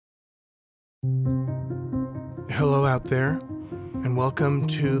Hello out there, and welcome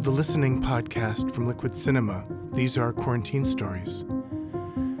to the Listening Podcast from Liquid Cinema. These are quarantine stories.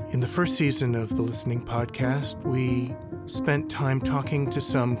 In the first season of the Listening Podcast, we spent time talking to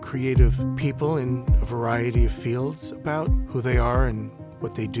some creative people in a variety of fields about who they are and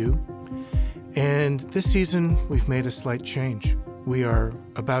what they do. And this season, we've made a slight change. We are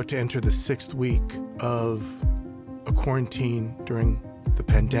about to enter the 6th week of a quarantine during the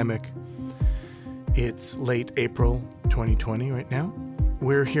pandemic. It's late April 2020 right now.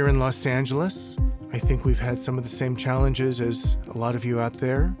 We're here in Los Angeles. I think we've had some of the same challenges as a lot of you out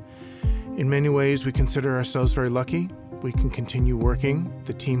there. In many ways, we consider ourselves very lucky. We can continue working,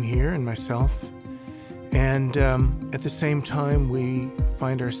 the team here and myself. And at the same time, we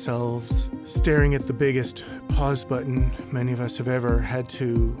find ourselves staring at the biggest pause button many of us have ever had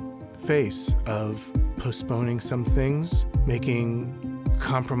to face of postponing some things, making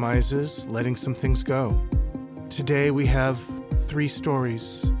compromises, letting some things go. Today we have 3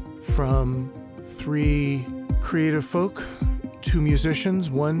 stories from 3 creative folk, 2 musicians,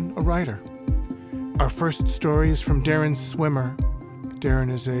 1 a writer. Our first story is from Darren Swimmer.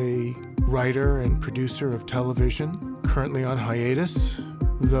 Darren is a writer and producer of television, currently on hiatus,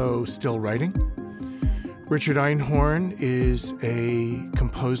 though still writing. Richard Einhorn is a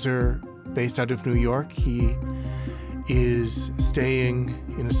composer based out of New York. He is staying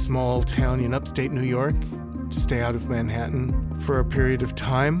in a small town in upstate New York to stay out of Manhattan for a period of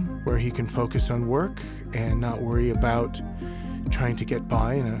time where he can focus on work and not worry about trying to get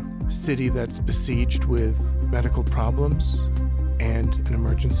by in a city that's besieged with medical problems and an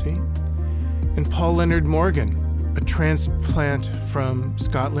emergency. And Paul Leonard-Morgan, a transplant from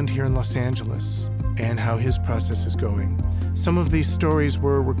Scotland here in Los Angeles, and how his process is going. Some of these stories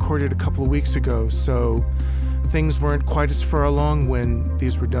were recorded a couple of weeks ago, so things weren't quite as far along when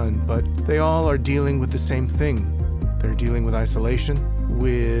these were done, but they all are dealing with the same thing. They're dealing with isolation,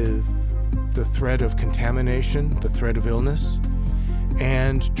 with the threat of contamination, the threat of illness,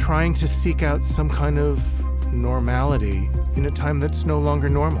 and trying to seek out some kind of normality in a time that's no longer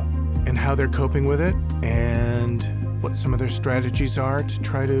normal, and how they're coping with it, and what some of their strategies are to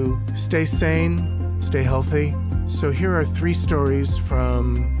try to stay sane, stay healthy. So here are 3 stories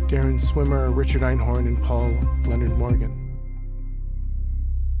from Darren Swimmer, Richard Einhorn, and Paul Leonard-Morgan.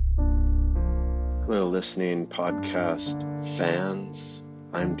 Hello, listening podcast fans.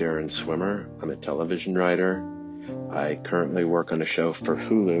 I'm Darren Swimmer. I'm a television writer. I currently work on a show for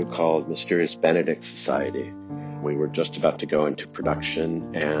Hulu called Mysterious Benedict Society. We were just about to go into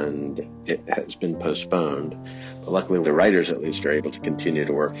production, and it has been postponed. But luckily, the writers at least are able to continue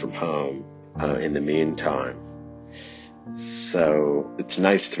to work from home in the meantime. So it's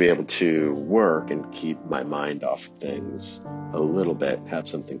nice to be able to work and keep my mind off of things a little bit, have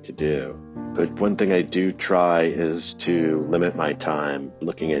something to do. But one thing I do try is to limit my time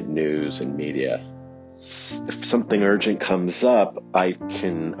looking at news and media. If something urgent comes up, I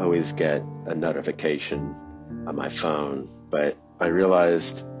can always get a notification on my phone. But I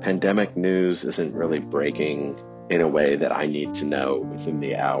realized pandemic news isn't really breaking in a way that I need to know within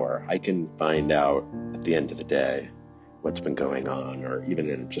the hour. I can find out at the end of the day what's been going on, or even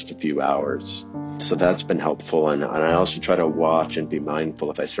in just a few hours. So that's been helpful. And I also try to watch and be mindful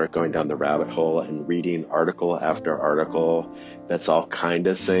if I start going down the rabbit hole and reading article after article that's all kind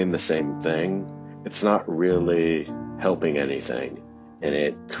of saying the same thing. It's not really helping anything, and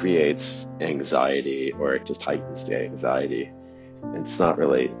it creates anxiety, or it just heightens the anxiety. It's not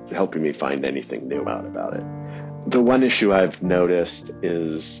really helping me find anything new out about it. The one issue I've noticed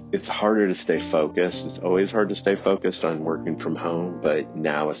is it's harder to stay focused. It's always hard to stay focused on working from home, but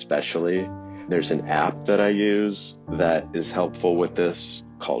now especially. There's an app that I use that is helpful with this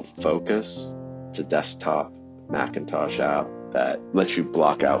called Focus. It's a desktop Macintosh app that lets you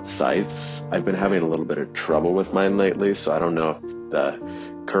block out sites. I've been having a little bit of trouble with mine lately, so I don't know if the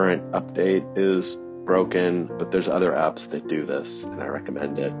current update is broken, but there's other apps that do this, and I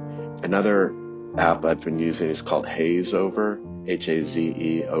recommend it. Another app I've been using is called Hazeover,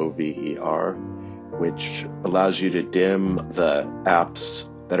 Hazeover, which allows you to dim the apps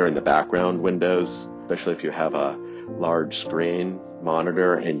that are in the background windows, especially if you have a large screen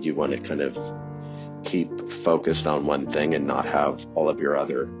monitor and you want to kind of keep focused on one thing and not have all of your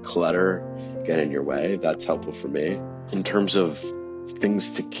other clutter get in your way. That's helpful for me. In terms of things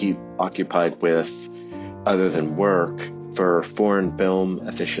to keep occupied with other than work, for foreign film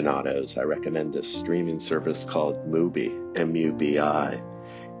aficionados, I recommend a streaming service called Mubi, M-U-B-I.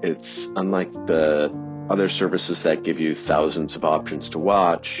 It's unlike the other services that give you thousands of options to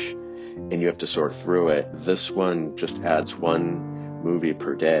watch and you have to sort through it. This one just adds one movie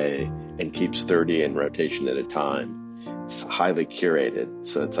per day and keeps 30 in rotation at a time. It's highly curated,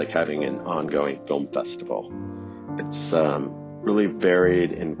 so it's like having an ongoing film festival. It's really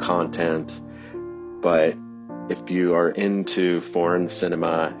varied in content, but if you are into foreign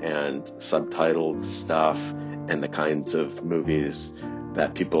cinema and subtitled stuff and the kinds of movies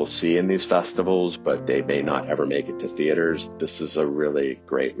that people see in these festivals, but they may not ever make it to theaters, this is a really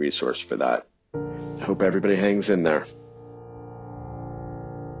great resource for that. I hope everybody hangs in there.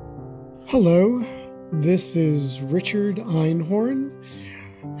 Hello, this is Richard Einhorn,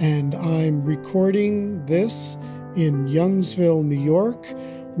 and I'm recording this in Youngsville, New York,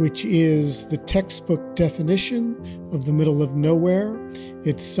 which is the textbook definition of the middle of nowhere.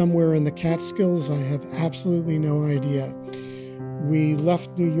 It's somewhere in the Catskills. I have absolutely no idea. We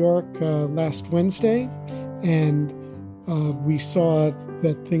left New York last Wednesday, and we saw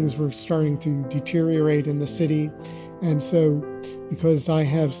that things were starting to deteriorate in the city. And so, because I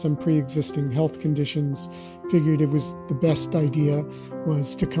have some pre-existing health conditions, figured it was the best idea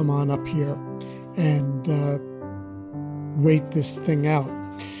was to come on up here and wait this thing out.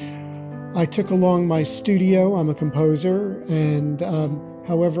 I took along my studio. I'm a composer, and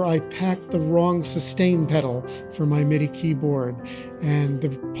however, I packed the wrong sustain pedal for my MIDI keyboard, and the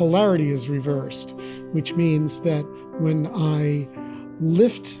polarity is reversed, which means that when I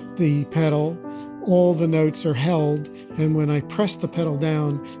lift the pedal, all the notes are held, and when I press the pedal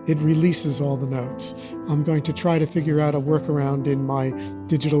down, it releases all the notes. I'm going to try to figure out a workaround in my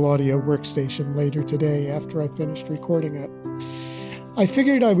digital audio workstation later today after I finished recording it. I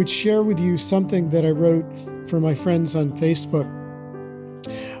figured I would share with you something that I wrote for my friends on Facebook,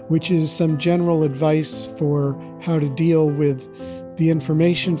 which is some general advice for how to deal with the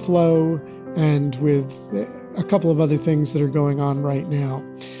information flow and with a couple of other things that are going on right now.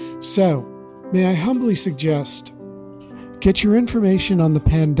 So, may I humbly suggest, get your information on the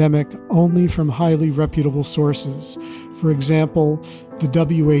pandemic only from highly reputable sources. For example, the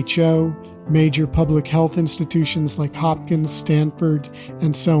WHO, major public health institutions like Hopkins, Stanford,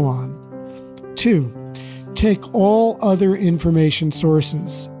 and so on. 2, take all other information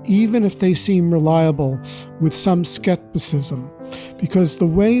sources, even if they seem reliable, with some skepticism, because the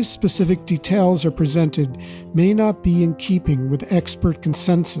way specific details are presented may not be in keeping with expert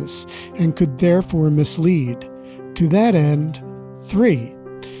consensus and could therefore mislead. To that end, 3,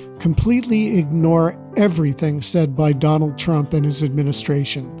 completely ignore everything said by Donald Trump and his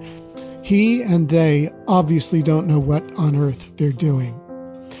administration. He and they obviously don't know what on earth they're doing.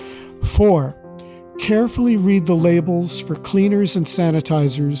 4, carefully read the labels for cleaners and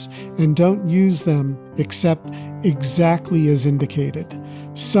sanitizers and don't use them except exactly as indicated.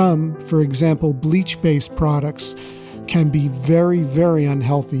 Some, for example, bleach-based products, can be very, very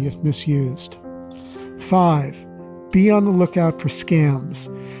unhealthy if misused. 5, be on the lookout for scams.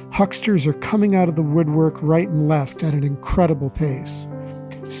 Hucksters are coming out of the woodwork right and left at an incredible pace.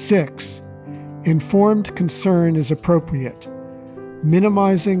 6, informed concern is appropriate.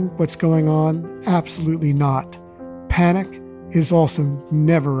 Minimizing what's going on, absolutely not. Panic is also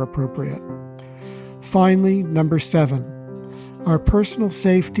never appropriate. Finally, number 7, our personal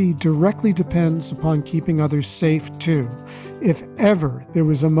safety directly depends upon keeping others safe too. If ever there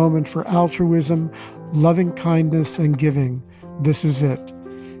was a moment for altruism, loving kindness, and giving, this is it.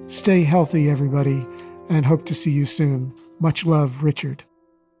 Stay healthy, everybody, and hope to see you soon. Much love, Richard.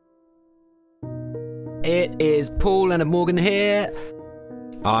 It is Paul Leonard-Morgan here.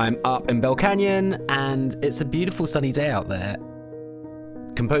 I'm up in Bell Canyon, and it's a beautiful sunny day out there.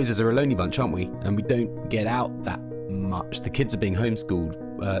 Composers are a lonely bunch, aren't we? And we don't get out that much. The kids are being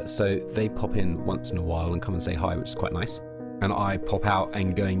homeschooled, so they pop in once in a while and come and say hi, which is quite nice. And I pop out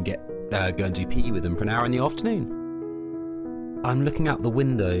and go and do PE with them for an hour in the afternoon. I'm looking out the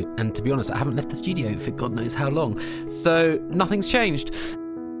window, and to be honest, I haven't left the studio for God knows how long, so nothing's changed.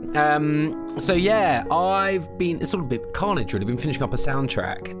 So yeah, it's all a bit carnage really. I've been finishing up a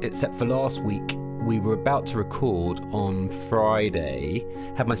soundtrack, except for last week. We were about to record on Friday,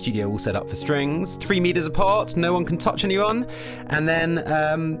 had my studio all set up for strings, 3 meters apart, no one can touch anyone, and then,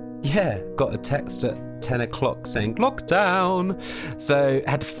 got a text at 10 o'clock saying lockdown, so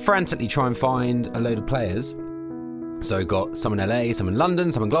had to frantically try and find a load of players. So got some in LA, some in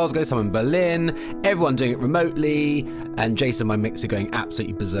London, some in Glasgow, some in Berlin, everyone doing it remotely, and Jason, my mixer, going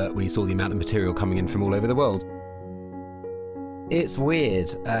absolutely berserk when he saw the amount of material coming in from all over the world. It's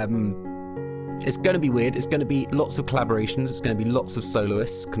weird. It's going to be weird. It's going to be lots of collaborations. It's going to be lots of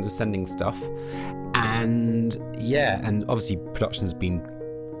soloists kind of sending stuff. And obviously production's been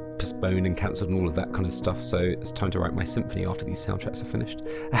postponed and cancelled and all of that kind of stuff. So it's time to write my symphony after these soundtracks are finished.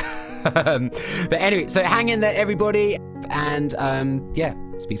 But anyway, so hang in there, everybody. And yeah,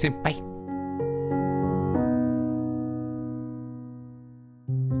 speak soon. Bye.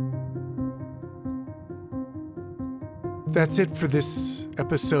 That's it for this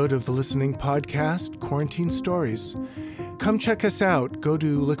episode of the Listening Podcast, Quarantine Stories. Come check us out. Go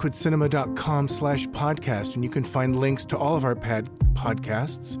to liquidcinema.com/podcast, and you can find links to all of our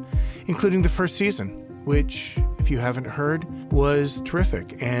podcasts, including the first season, which, if you haven't heard, was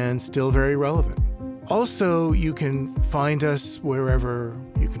terrific and still very relevant. Also, you can find us wherever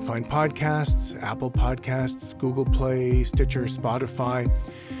you can find podcasts, Apple Podcasts, Google Play, Stitcher, Spotify.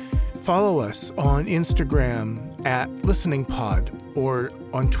 Follow us on Instagram at ListeningPod or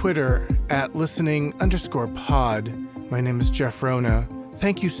on Twitter at listening_pod. My name is Jeff Rona.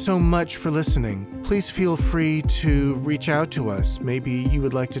 Thank you so much for listening. Please feel free to reach out to us. Maybe you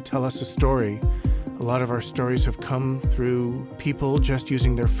would like to tell us a story. A lot of our stories have come through people just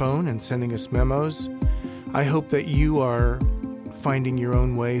using their phone and sending us memos. I hope that you are finding your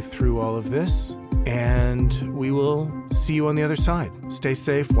own way through all of this, and we will see you on the other side. Stay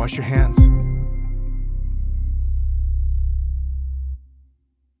safe, wash your hands.